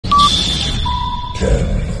10,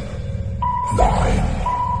 9,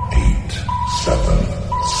 8, 7,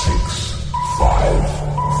 6, 5,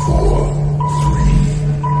 4, 3,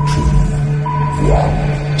 2,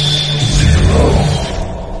 1, 0.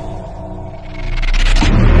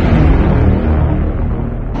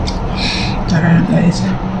 Tara na guys.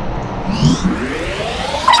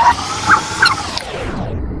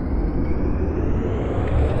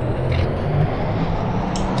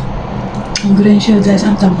 Ang green shell guys,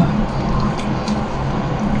 ang taba.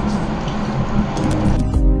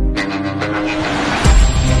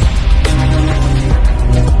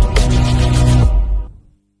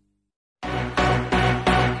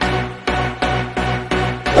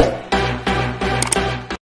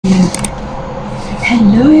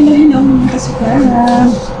 Hello mga kasukara.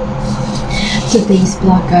 Today's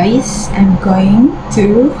vlog guys, I'm going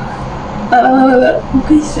to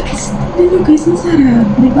guys, ang sarap.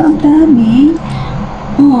 Diba ang dami?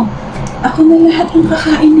 Oh, ako na lahat ng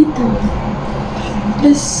kakain nito.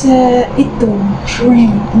 Plus, ito,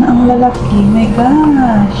 shrimp na ang lalaki. My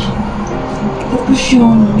gosh. Tapos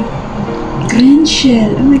yung green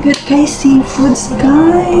shell. Oh my god, guys, seafoods,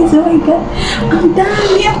 guys. Oh my god. Ang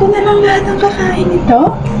dami. Ako na lang lahat ng kakain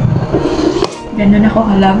nito. Ganun ako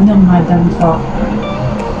kalab ng madam ko.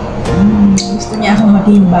 Gusto niya akong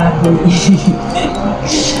maging baboy.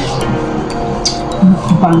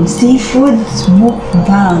 Mukbang. Seafood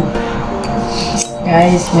mukbang.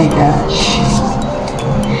 Guys, my gosh.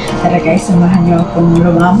 Tara guys, samahan niyo akong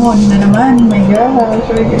lumamon na naman. My gosh. Oh my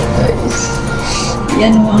God, guys.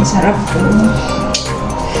 Yan o, ang sarap ko.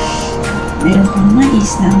 Meron pang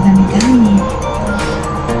mais na ang dami-dami.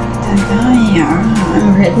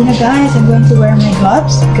 I'm ready na guys. I'm going to wear my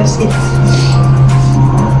gloves because it's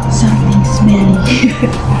something smelly.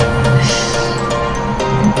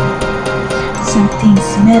 Something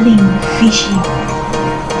smelling fishy.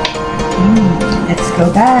 Let's go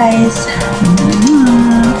guys.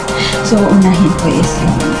 So unahin ko is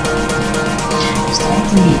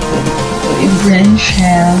yung green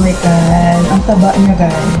shell. Oh my god, ang taba niya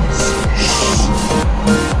guys.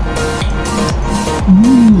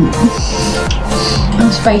 Ang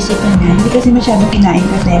spicy pa niya. Hindi kasi masyadong kinain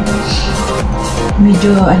kasi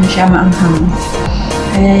medyo ano siya, maanghang.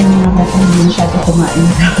 Kaya yung mga bata hindi masyado kumain.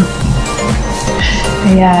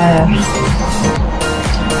 Kaya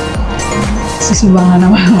si Subang na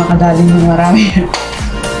naman makadali ng marami.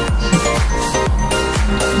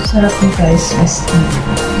 Sarap niyo guys.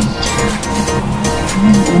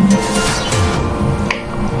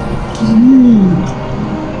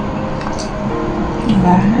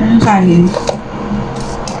 Diba? Anong kanin?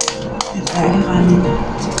 Kanin.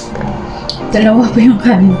 Dalawa pa yung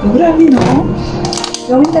kanin ko. Grabe no?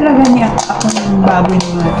 Gawin talaga niya ako ng baboy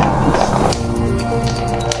ng mga tapos.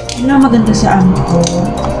 Yun lang maganda sa amo ko.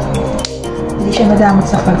 Hindi siya madamot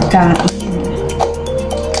sa pagkain.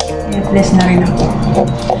 Kaya bless na rin ako.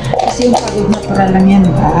 Kasi yung pagod natural lang yan,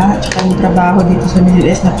 ba? Tsaka yung trabaho dito sa Middle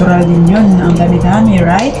East, natural din yun. Ang dami-dami,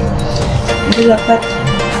 right? Hindi dapat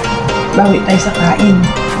bawi tayo sa kain.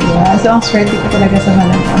 Diba? So, ang swerte ko talaga sa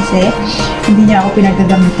malam kasi hindi niya ako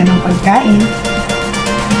pinagdadamitan ng pagkain.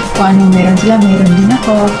 Kung anong meron sila, meron din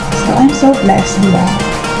ako. So, I'm so blessed, diba?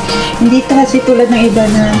 Hindi kasi tulad ng iba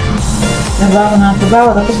na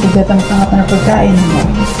trabaho tapos pagdatamit ng ng pagkain, diba?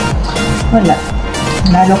 Wala.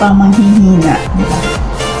 Lalo kang manghihina, diba?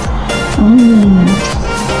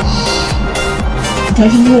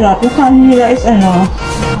 Kasi hirap. Yung kanin nila is ano,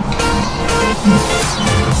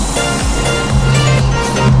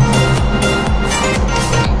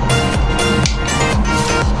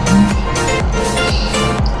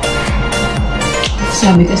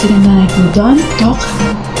 sabi kasi ng nanay ko, don't talk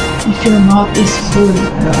if your mouth is full.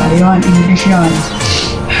 Ayun, English yun.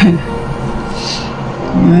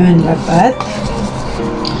 Yun, dapat.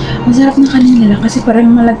 Masarap na kanin nila kasi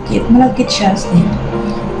parang malagkit. Malagkit siya.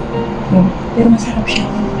 Pero masarap siya.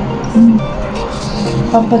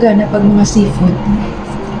 Pampagana pag mga seafood.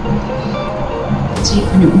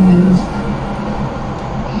 Seafood yung ulo.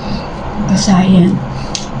 Kasayan.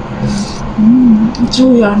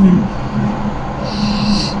 So yummy.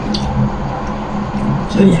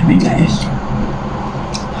 So yummy guys.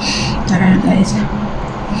 Tara na guys.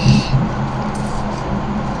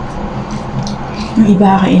 Yung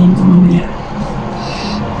iba kainin ko mamaya.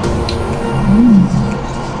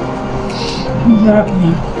 Ang sarap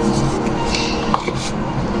niya.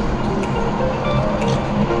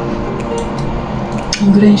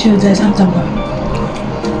 Ang green shell guys, ang taba.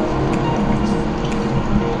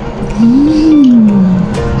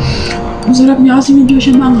 Ang sarap niya kasi medyo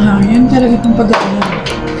siya maanghang. Yan talaga kung pag-aalam.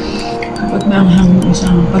 Kapag maanghang yung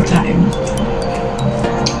isang pagkain.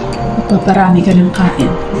 Paparami ka ng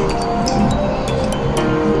kain.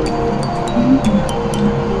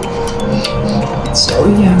 It's so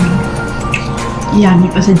yummy.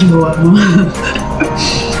 Yummy pa sa jowa mo.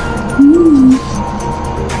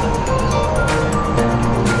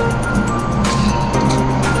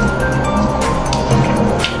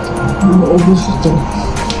 Mauubos ito.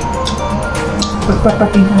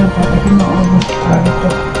 Pagpapating ka na pa, mauubos ka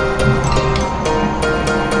ito.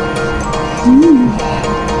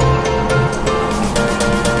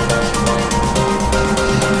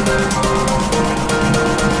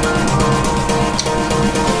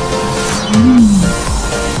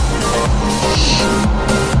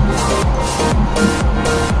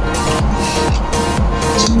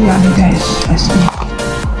 So yummy guys, as in.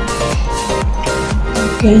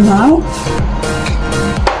 Okay, now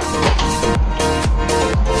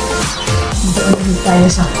doon ulit tayo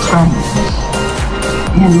sa crab.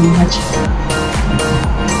 Ayan yung match.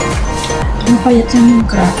 Mapayat yan yung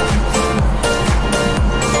crab.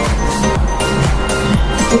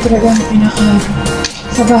 Ito talaga ang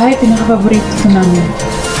sa bahay, pinaka-favorite ko namin.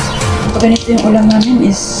 Pag ganito yung ulam namin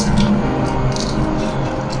is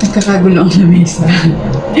nagkakagulo ang lamesa.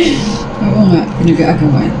 Oo nga,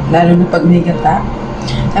 pinag-aagawan. Lalo na pag may gata.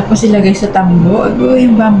 Tapos ilagay sa tambo. Ago,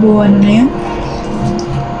 yung bamboo, ano na yun?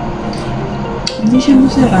 Hindi siya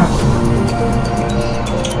masarap.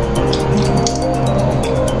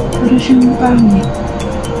 Para siyang pangit.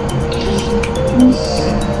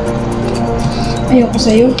 Ayoko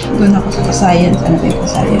sa'yo. Doon ako sa pasayan. Ano ba yung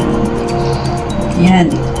pasayan? Yan.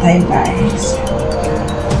 Tayo guys.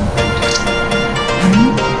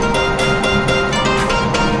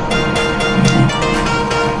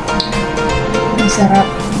 Masarap.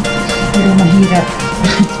 Pero mahirap.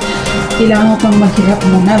 Kailangan mo pang maghirap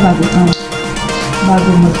muna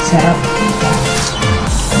bago magsarap.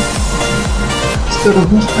 Siguro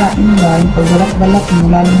mo sa kain mo ba, yung pagbalat-balat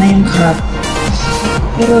mo, lalo na yung crab.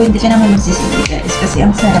 Pero hindi ka naman masisili guys, kasi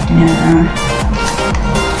ang sarap niya.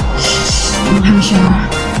 Mahal siya.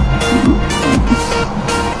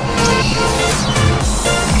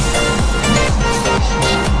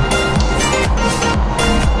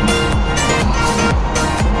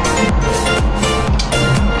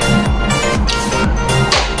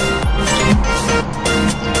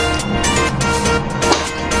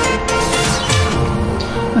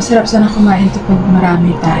 Masarap sana kumain ito pag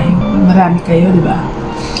marami tayo. Marami kayo, di ba?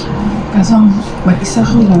 Kaso mag-isa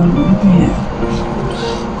ko lang. Kaya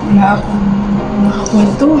wala akong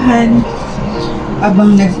nakakwentuhan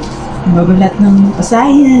habang nagbabalat ng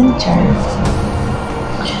pasayan. Char.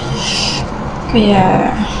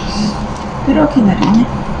 Kaya, pero okay na rin.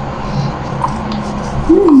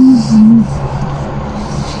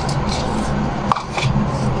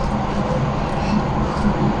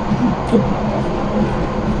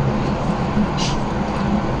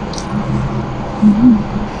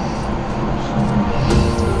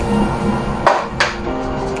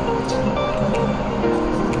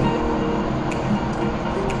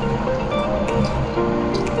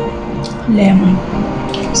 Lemon.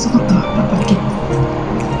 Gusto ko to. Papakit.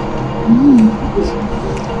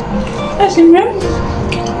 Asim yan.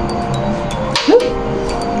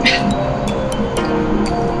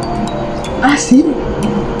 Asim.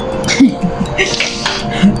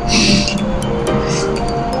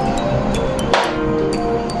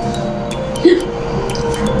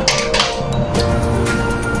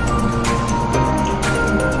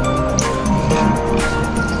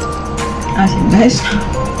 Asim guys.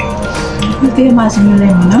 Hindi yung masim yung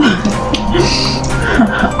lemon, no?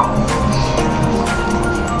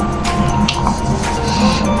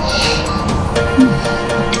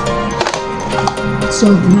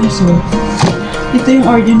 Sold na, sold. Ito yung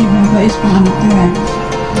order ni Baba is pang ano to yan.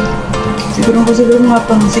 Siguro mga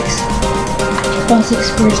pang 6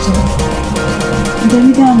 person. Ang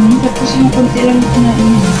dami-dami. Tapos yung konti lang kinain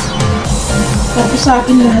niya. Tapos sa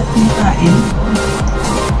akin lahat kinakain.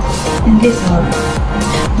 And this all.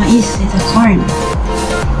 Mais, it's a corn.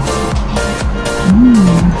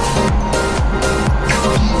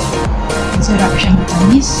 Sarap siya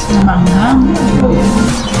matamis, na manghang,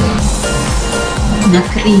 na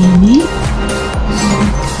creamy.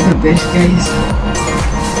 The best guys.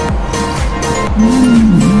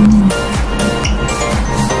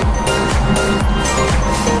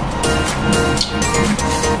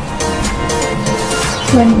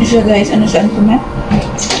 So ano siya guys, ano siya ang tumat?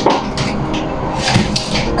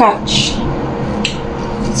 Catch.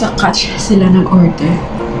 Sa catch sila nag-order.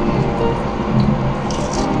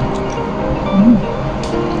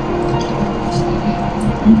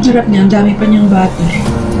 Ang sarap niya. Ang dami pa niyang butter.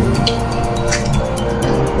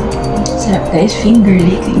 Sarap guys, finger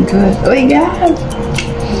licking good. Oh my god!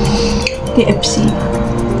 KFC.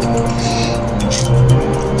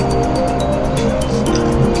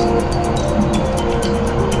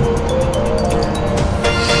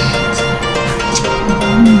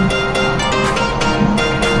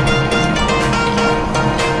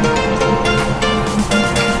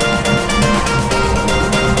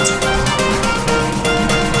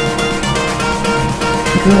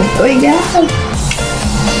 Good. Oh my god!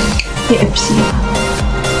 KFC.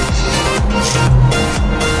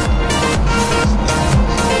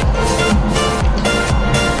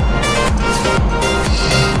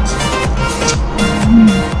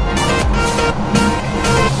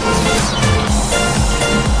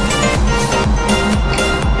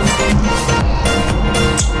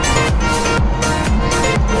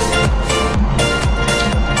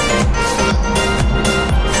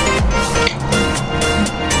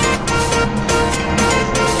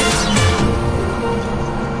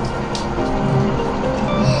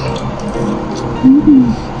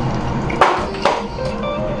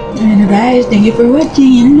 Ayan na guys, thank you for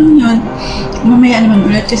watching. Yan lang yun. Mamaya naman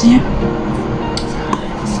ulit kasi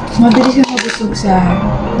mabilis ka mabusog sa,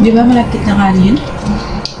 di ba malakit na kanin?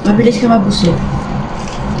 Mabilis ka mabusog.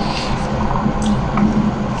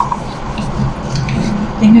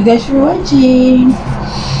 Thank you guys for watching.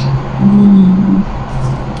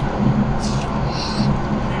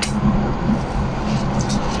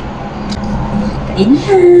 Kain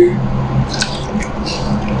na.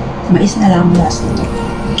 Mais na lang last nito.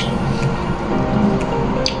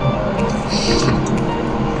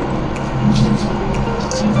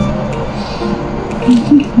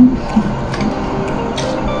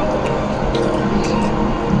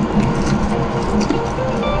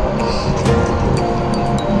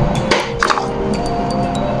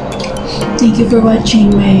 Thank you for watching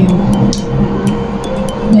my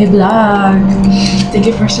vlog. Thank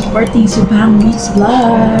you for supporting Subang Mix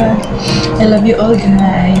Vlog. I love you all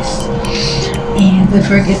guys. And don't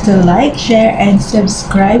forget to like, share, and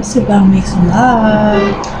subscribe Subang Mix Vlog.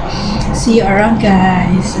 See you around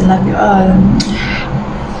guys. I love you all.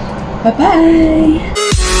 Bye-bye.